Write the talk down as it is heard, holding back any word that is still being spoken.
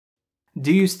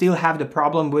Do you still have the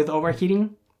problem with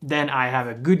overheating? Then I have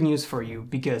a good news for you,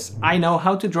 because I know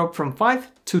how to drop from 5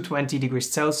 to 20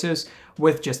 degrees Celsius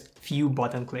with just few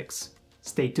button clicks.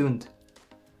 Stay tuned.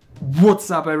 What's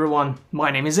up everyone,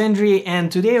 my name is Andriy and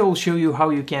today I will show you how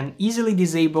you can easily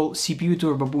disable CPU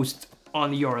Turbo Boost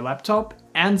on your laptop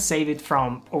and save it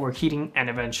from overheating and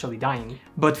eventually dying.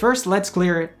 But first let's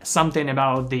clear something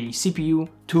about the CPU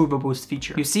Turbo Boost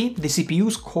feature. You see, the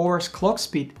CPU's core's clock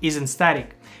speed isn't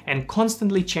static and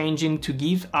constantly changing to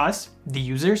give us, the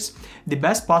users, the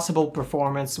best possible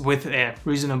performance with a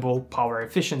reasonable power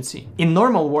efficiency. In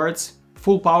normal words,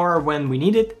 full power when we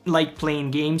need it, like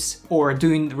playing games or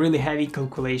doing really heavy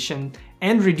calculation,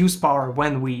 and reduce power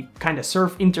when we kinda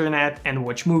surf internet and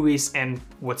watch movies and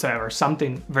whatsoever,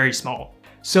 something very small.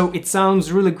 So it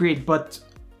sounds really great, but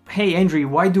hey Andriy,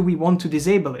 why do we want to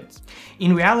disable it?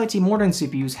 In reality, modern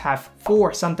CPUs have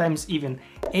 4, sometimes even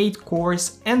 8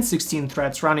 cores and 16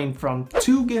 threads running from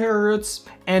 2 GHz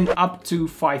and up to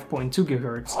 5.2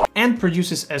 GHz, and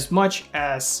produces as much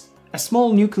as a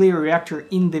small nuclear reactor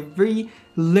in the very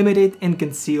limited and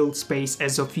concealed space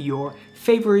as of your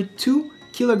favorite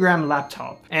 2-kilogram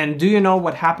laptop. And do you know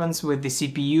what happens with the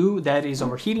CPU that is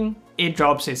overheating? It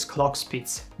drops its clock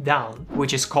speeds down,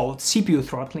 which is called CPU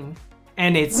throttling.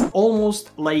 And it's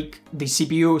almost like the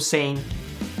CPU saying,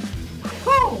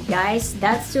 "Oh guys,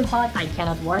 that's too hot, I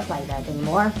cannot work like that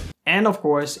anymore." And of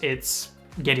course it's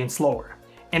getting slower.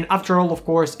 And after all, of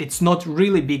course, it's not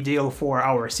really big deal for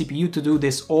our CPU to do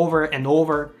this over and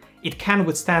over. It can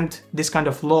withstand this kind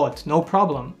of load, no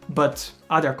problem, but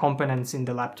other components in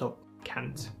the laptop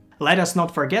can't. Let us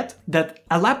not forget that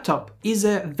a laptop is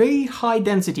a very high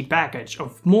density package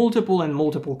of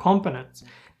multiple components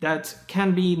that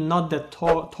can be not that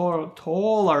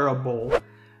tolerable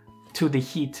to the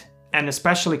heat, and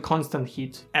especially constant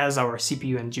heat, as our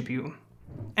CPU and GPU.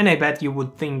 And I bet you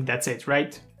would think that's it,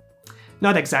 right?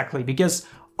 Not exactly, because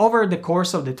over the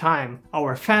course of the time,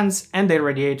 our fans and the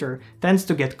radiator tends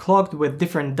to get clogged with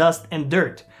different dust and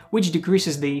dirt, which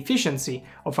decreases the efficiency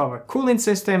of our cooling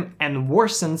system and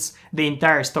worsens the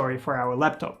entire story for our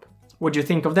laptop. What do you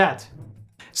think of that?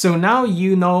 So now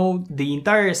you know the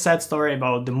entire sad story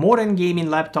about the modern gaming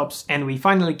laptops, and we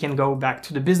finally can go back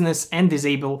to the business and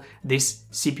disable this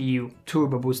CPU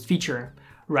Turbo Boost feature.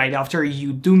 Right after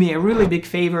you do me a really big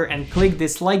favor and click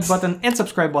this like button and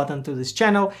subscribe button to this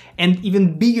channel, and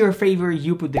even bigger favor,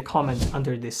 you put the comment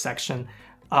under this section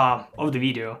of the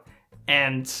video.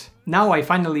 And now I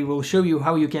finally will show you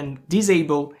how you can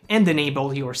disable and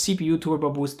enable your CPU Turbo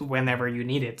Boost whenever you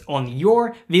need it on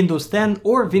your Windows 10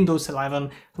 or Windows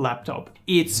 11 laptop.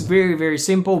 It's very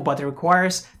simple, but it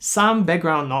requires some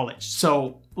background knowledge.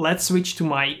 So let's switch to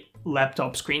my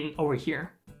laptop screen over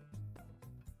here.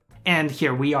 And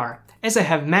here we are. As I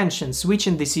have mentioned,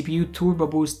 switching the CPU Turbo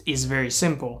Boost is very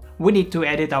simple. We need to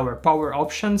edit our power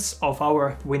options of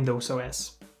our Windows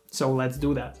OS. So let's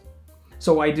do that.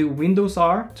 So I do Windows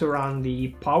R to run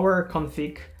the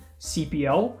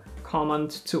powercfg.cpl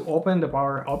command to open the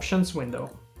power options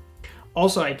window.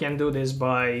 Also, I can do this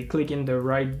by clicking the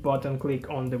right button click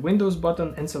on the Windows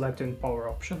button and selecting power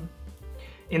option.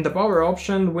 In the power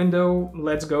option window,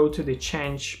 let's go to the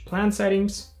change plan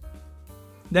settings.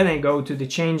 Then I go to the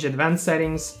change advanced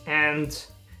settings, and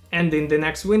in the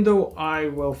next window I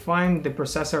will find the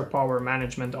processor power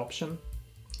management option.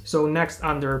 So next,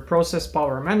 under process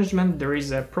power management, there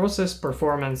is a process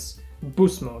performance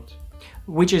boost mode,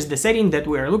 which is the setting that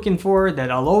we are looking for that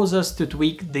allows us to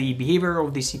tweak the behavior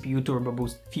of the CPU Turbo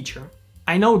Boost feature.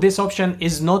 I know this option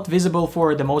is not visible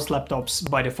for the most laptops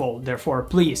by default, therefore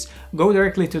please go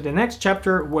directly to the next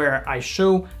chapter where I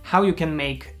show how you can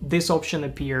make this option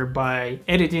appear by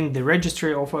editing the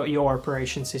registry of your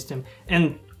operation system,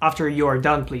 and after you are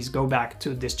done, please go back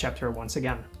to this chapter once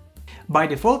again. By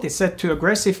default it's set to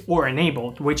aggressive or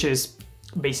enabled, which is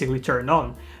basically turned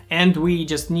on, and we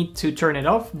just need to turn it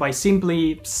off by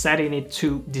simply setting it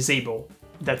to disable.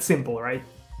 That's simple, right?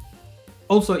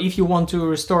 Also, if you want to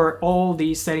restore all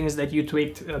the settings that you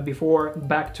tweaked before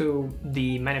back to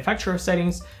the manufacturer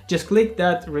settings, just click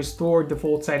that restore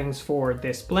default settings for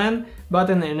this plan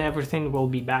button and everything will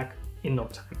be back in no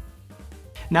time.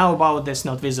 Now about this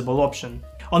not visible option.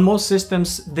 On most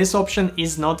systems, this option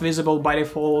is not visible by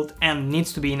default and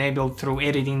needs to be enabled through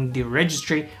editing the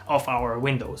registry of our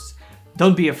Windows.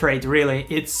 Don't be afraid, really,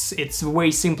 it's way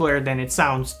simpler than it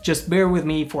sounds. Just bear with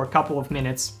me for a couple of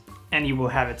minutes and you will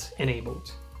have it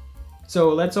enabled. So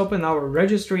let's open our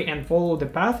registry and follow the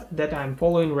path that I'm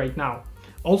following right now.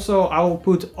 Also, I will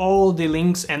put all the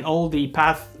links and all the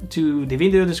path to the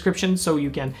video description so you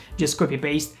can just copy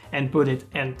paste and put it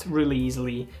and really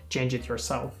easily change it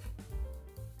yourself.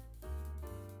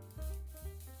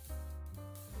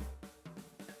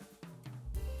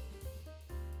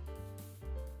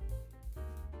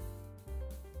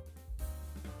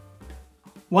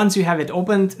 Once you have it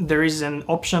opened, there is an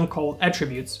option called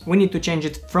Attributes. We need to change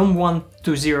it from 1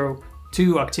 to 0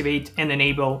 to activate and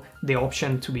enable the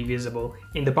option to be visible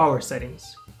in the power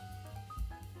settings.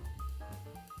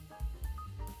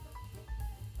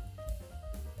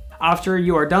 After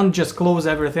you are done, just close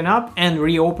everything up and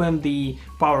reopen the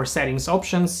power settings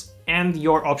options, and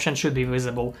your option should be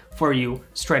visible for you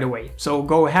straight away. So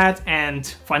go ahead and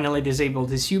finally disable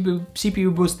the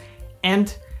CPU boost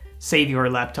and save your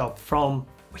laptop from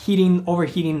heating,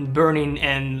 overheating, burning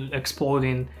and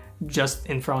exploding just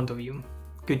in front of you.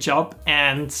 Good job,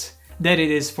 and that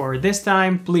it is for this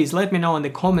time. Please let me know in the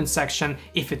comment section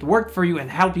if it worked for you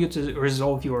and helped you to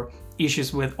resolve your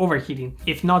issues with overheating.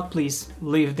 If not, please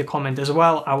leave the comment as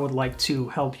well. I would like to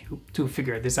help you to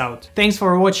figure this out. Thanks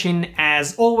for watching.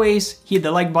 As always, hit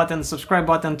the like button, subscribe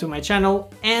button to my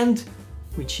channel, and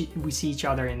we see each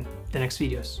other in the next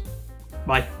videos.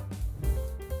 Bye.